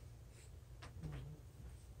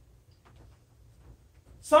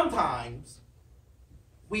 Sometimes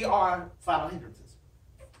we are final hindrances.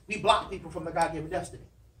 We block people from the God-given destiny.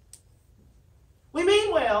 We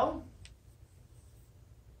mean well.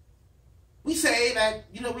 We say that,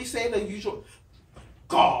 we say the usual,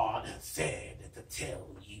 God said to tell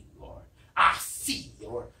you, or I see,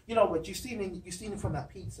 or, but you've seen it from that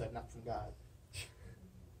pizza, not from God.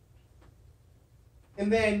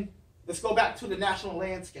 And then let's go back to the national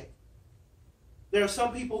landscape. There are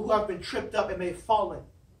some people who have been tripped up and they've fallen.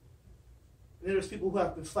 And then there's people who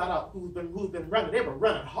have been flat out, who've been running. They were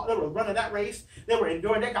running hard. They were running that race. They were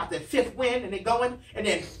enduring. They got their fifth win and they're going. And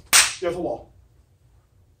then there's a wall.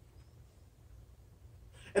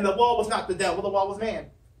 And the wall was not the devil. The wall was man.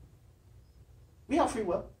 We have free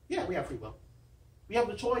will. Yeah, we have free will. We have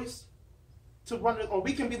the choice to run it, or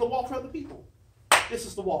we can be the wall for other people. This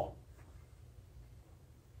is the wall.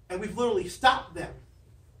 And we've literally stopped them,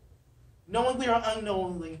 knowingly or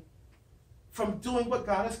unknowingly, from doing what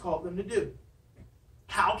God has called them to do.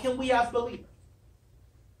 How can we as believers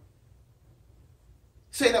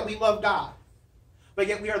say that we love God, but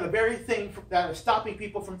yet we are the very thing that is stopping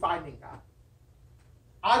people from finding God?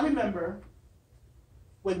 I remember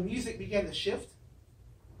when music began to shift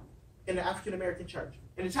in the African American church,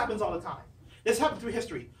 and this happens all the time. This happened through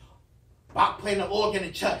history. about playing the organ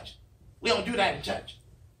in church. We don't do that in church.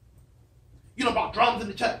 You know about drums in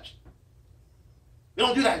the church. We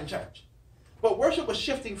don't do that in church. But worship was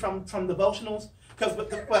shifting from devotionals, because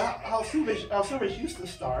how service used to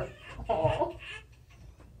start. How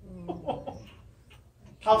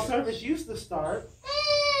service used to start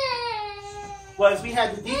was we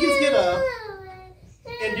had the deacons get up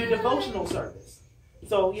and do devotional service.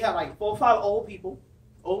 So you had like 4 or 5 old people,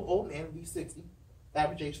 old men, be 60,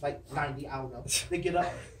 average age like 90, I don't know. They get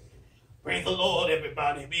up. Praise the Lord,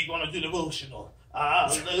 everybody. We're going to do devotional. I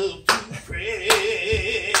love to pray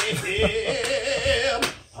Him.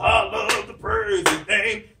 I love to praise His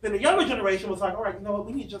name. Then the younger generation was like, all right, you know what?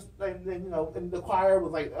 We need just, and the choir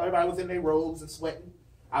was like, everybody was in their robes and sweating.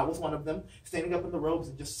 I was one of them, standing up in the robes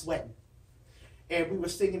and just sweating. And we were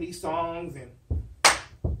singing these songs,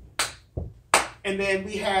 and then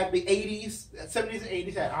we had the 80s, 70s and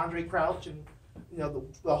 80s, had Andre Crouch and,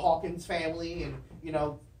 the Hawkins family, and,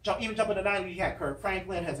 even jumping to the 90s, you had Kirk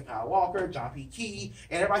Franklin, Hezekiah Walker, John P. Key,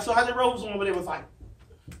 and everybody still had their robes on, but it was like,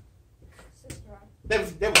 they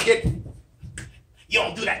was getting, you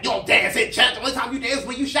don't do that, you don't dance in church. The only time you dance is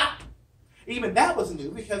when you shout. Even that was new,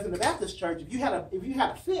 because in the Baptist church, if you had a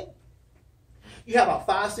fit, you had about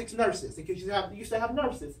 5, 6 nurses, because you used to have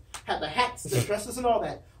nurses, had the hats, the dresses, and all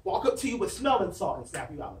that, walk up to you with smelling salt and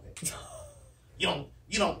snap you out of it. You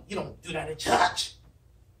don't do that in church.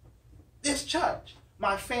 This church,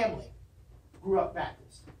 my family grew up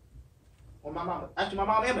Baptist. Well, my mom and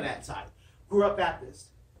my dad's side grew up Baptist.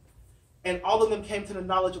 And all of them came to the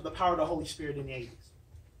knowledge of the power of the Holy Spirit in the 80s.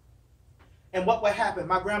 And what would happen?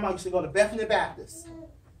 My grandma used to go to Bethany Baptist.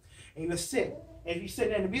 And you would sit. And if you sit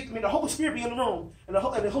there, and the Holy Spirit be in the room. And the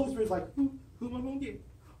Holy Spirit's like, who am I going to get?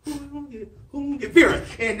 Who am I going to get? Who am I going to get? Vera.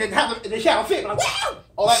 And then she have a fit. Like, wow!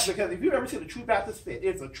 All that, because if you ever seen a true Baptist fit,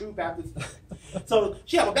 it's a true Baptist fit. So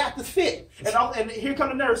she have a Baptist fit. And here come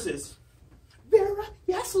the nurses. Vera,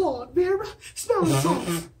 yes, Lord. Vera, smell the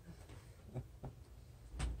salt.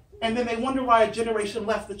 And then they wonder why a generation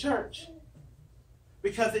left the church.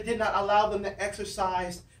 Because it did not allow them to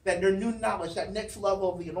exercise their new knowledge, that next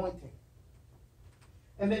level of the anointing.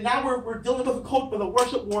 And then now we're dealing with a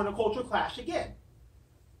worship war and a culture clash again.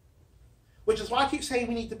 Which is why I keep saying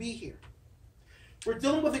we need to be here. We're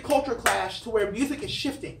dealing with a culture clash to where music is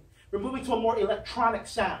shifting. We're moving to a more electronic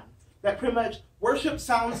sound. That pretty much worship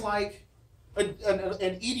sounds like an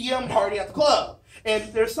EDM party at the club.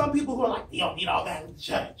 And there's some people who are like, you don't need all that in the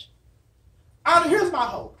church. Here's my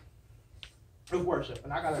hope with worship,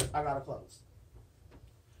 and I gotta close.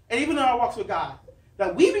 And even in our walks with God,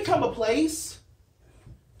 that we become a place,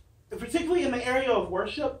 particularly in the area of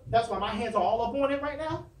worship, that's why my hands are all up on it right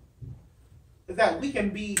now, is that we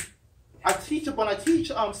can be, when I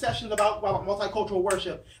teach sessions about multicultural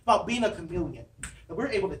worship, about being a chameleon. That we're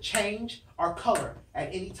able to change our color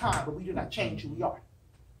at any time, but we do not change who we are.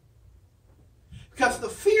 Because the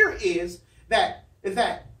fear is that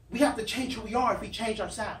we have to change who we are if we change our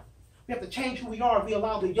sound. We have to change who we are if we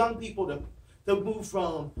allow the young people to move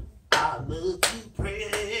from I love to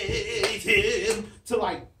praise Him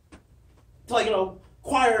to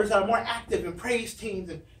choirs that are more active and praise teams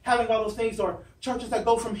and having all those things, or churches that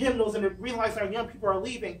go from hymnals and realize our young people are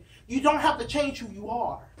leaving. You don't have to change who you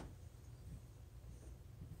are.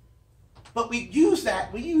 But we use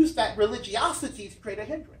that religiosity to create a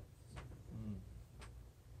hindrance.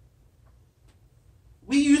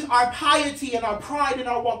 We use our piety and our pride in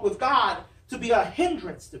our walk with God to be a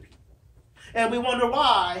hindrance to people. And we wonder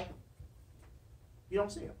why you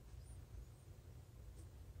don't see Him.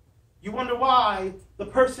 You wonder why the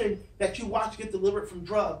person that you watch get delivered from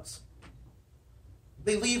drugs,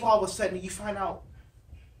 they leave all of a sudden and you find out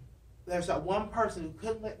there's that one person who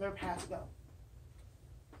couldn't let their past go,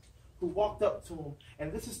 who walked up to him.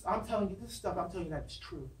 And I'm telling you that it's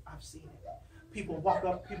true. I've seen it. People walk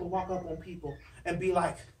up on people and be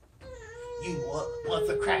like, you once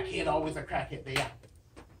a crackhead, always a crackhead. They out.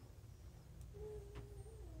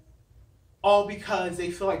 All because they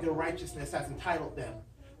feel like their righteousness has entitled them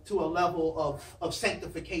to a level of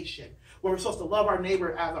sanctification, where we're supposed to love our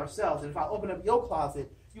neighbor as ourselves. And if I open up your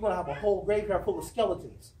closet, you're going to have a whole graveyard full of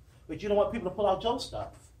skeletons. But you don't want people to pull out your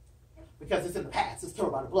stuff, because it's in the past. It's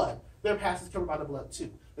covered by the blood. Their past is covered by the blood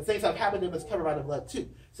too. The things that have happened to them is covered by the blood too.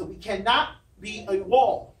 So we cannot be a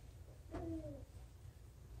wall.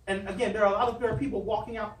 And again, there are people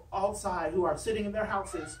walking outside who are sitting in their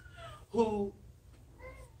houses who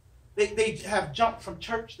they have jumped from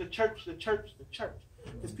church to church to church to church.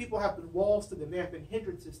 Because people have been walls to them. There have been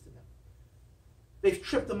hindrances to them. They've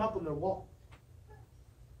tripped them up on their walk.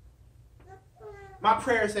 My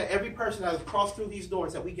prayer is that every person that has crossed through these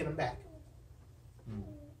doors, that we get them back.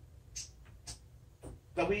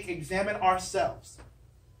 that we examine ourselves.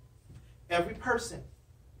 Every person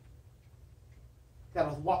that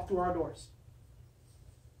has walked through our doors,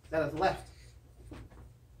 that has left.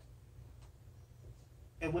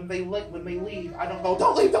 And when they leave, I don't go,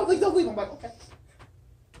 don't leave. I'm like, okay.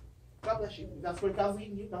 God bless you. If that's where God's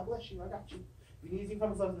leading you, God bless you. I got you. If you need anything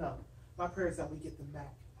from us, let us know. My prayer is that we get them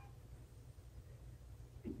back.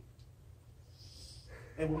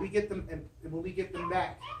 And when we get them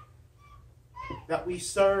back, that we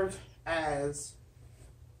serve as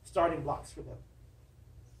starting blocks for them.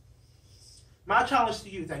 My challenge to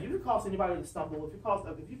you is that you can cause anybody to stumble.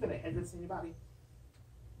 If you've been a hindrance to anybody,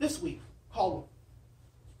 this week, call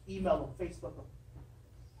them, email them, Facebook them.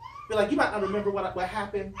 Be like, you might not remember what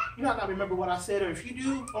happened. You might not remember what I said, or if you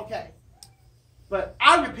do, okay. But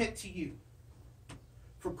I repent to you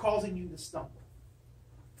for causing you to stumble.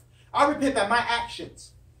 I repent that my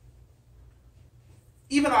actions,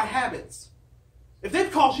 even our habits, if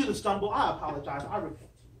they've caused you to stumble, I apologize. I repent to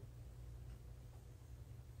you.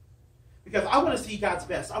 Because I want to see God's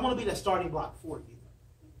best. I want to be the starting block for you.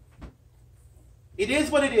 It is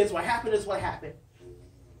what it is. What happened is what happened.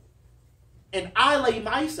 And I lay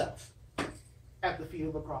myself at the feet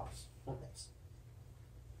of the cross on this.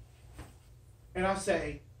 And I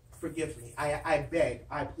say, forgive me. I beg,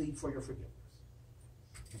 I plead for your forgiveness.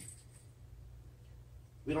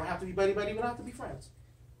 We don't have to be buddy-buddy. We don't have to be friends.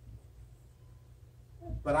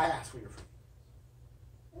 But I ask for your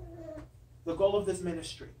forgiveness. The goal of this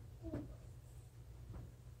ministry,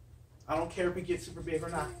 I don't care if it gets super big or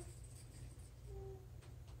not.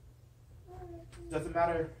 Doesn't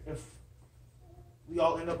matter if we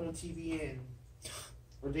all end up on TVN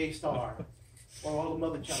or Daystar or all the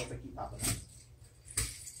other channels that keep popping up.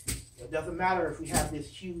 It doesn't matter if we have this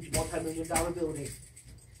huge multi-million-dollar building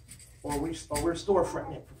or we're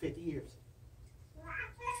storefronting it for 50 years.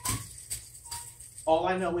 All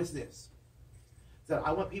I know is this, that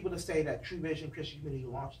I want people to say that True Vision Christian Community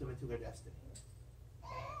launched them into their destiny.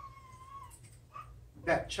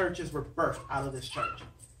 That churches were birthed out of this church.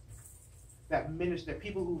 That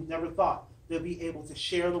people who never thought they'd be able to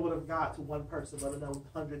share the word of God to one person, let alone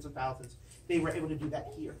hundreds of thousands, they were able to do that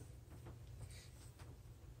here.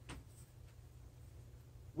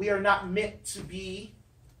 We are not meant to be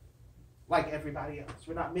like everybody else.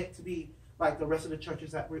 We're not meant to be like the rest of the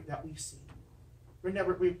churches that we see.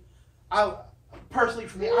 Personally,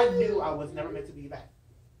 for me, I knew I was never meant to be that.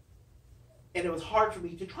 And it was hard for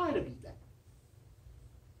me to try to be that.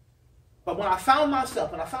 But when I found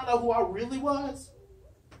myself and I found out who I really was,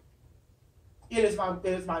 it is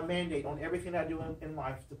my mandate on everything I do in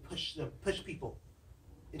life to push people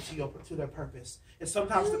into their purpose. And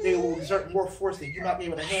sometimes they will exert more force than you might be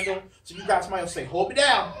able to handle. So you guys might say, hold me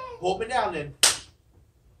down, then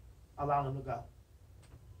allow them to go.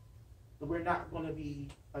 But we're not going to be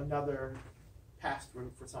another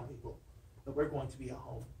pass-through for some people. But we're going to be a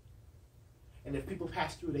home. And if people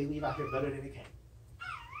pass through, they leave out here better than they came.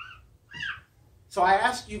 So I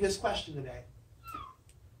ask you this question today.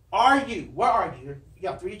 Where are you? You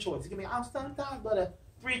got three choices. Give me, I'm sometimes, but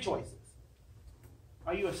three choices.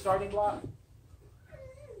 Are you a starting block?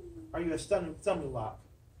 Are you a stumbling block?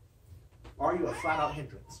 Or are you a flat-out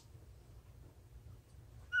hindrance?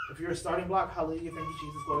 If you're a starting block, hallelujah, thank you,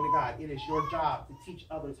 Jesus, glory to God. It is your job to teach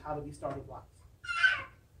others how to be starting blocks.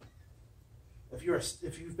 If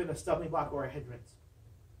you've been a stumbling block or a hindrance,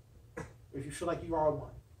 or if you feel like you are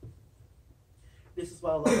one, this is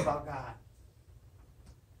what I love about God.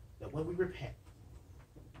 That when we repent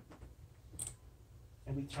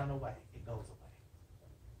and we turn away, it goes away.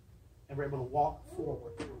 And we're able to walk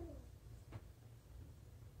forward.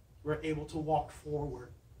 We're able to walk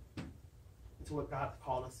forward into what God's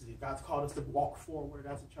called us to do. God's called us to walk forward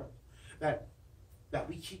as a church. That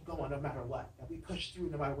we keep going no matter what. That we push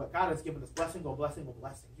through no matter what. God has given us blessing on blessing on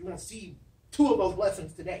blessing. You won't see two of those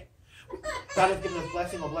blessings today. God has given us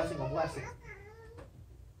blessing on blessing on blessing.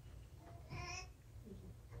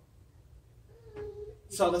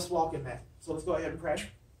 So let's walk in that. So let's go ahead and pray.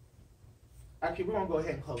 Actually, we're going to go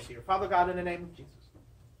ahead and close here. Father God, in the name of Jesus.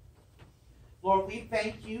 Lord, we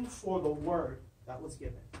thank you for the word that was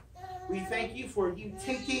given. We thank you for you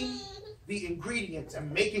taking the ingredients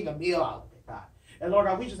and making a meal out of it, God. And Lord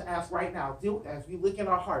God, we just ask right now, as we look in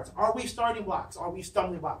our hearts, are we starting blocks? Are we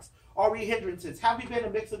stumbling blocks? Are we hindrances? Have we been a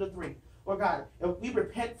mix of the three? Lord God, we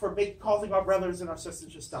repent for causing our brothers and our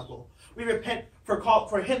sisters to stumble. We repent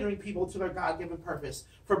for hindering people to their God-given purpose,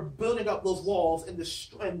 for building up those walls and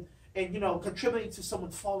contributing to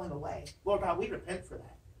someone falling away. Lord God, we repent for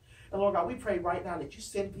that. And Lord God, we pray right now that you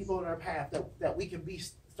send people in our path that we can be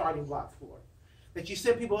starting blocks for. that you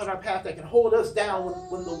send people in our path that can hold us down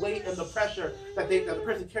when the weight and the pressure that the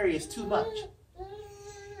person carries is too much.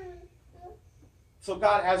 So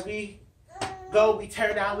God, as we go, we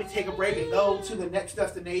tear down, we take a break and go to the next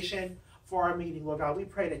destination for our meeting, Lord God, we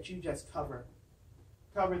pray that you just cover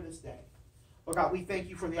this day. Lord God, we thank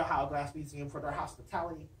you for the Ohio Glass Museum, for their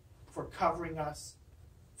hospitality, for covering us,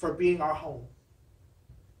 for being our home,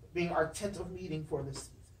 being our tent of meeting for this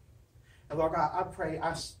season. And Lord God, I pray,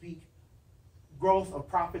 I speak growth of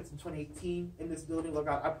prophets in 2018 in this building. Lord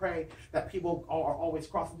God, I pray that people are always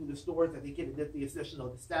crossing through the stores, that they get the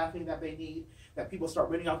additional staffing that they need, that people start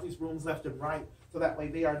renting out these rooms left and right, so that way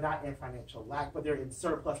they are not in financial lack, but they're in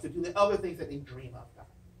surplus to do the other things that they dream of, God.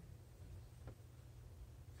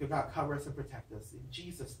 So God, cover us and protect us. In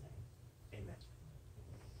Jesus' name.